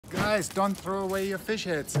Guys, don't throw away your fish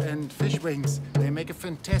heads and fish wings. They make a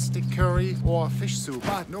fantastic curry or fish soup.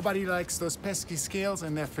 But nobody likes those pesky scales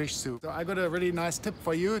in their fish soup. So I got a really nice tip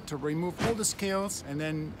for you to remove all the scales and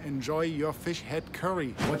then enjoy your fish head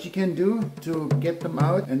curry. What you can do to get them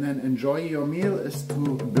out and then enjoy your meal is to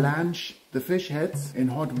blanch the fish heads in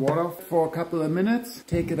hot water for a couple of minutes.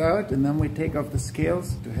 Take it out and then we take off the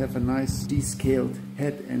scales to have a nice descaled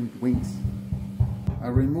head and wings. I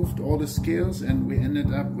removed all the scales and we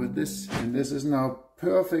ended up with this, and this is now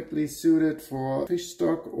perfectly suited for fish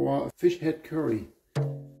stock or fish head curry.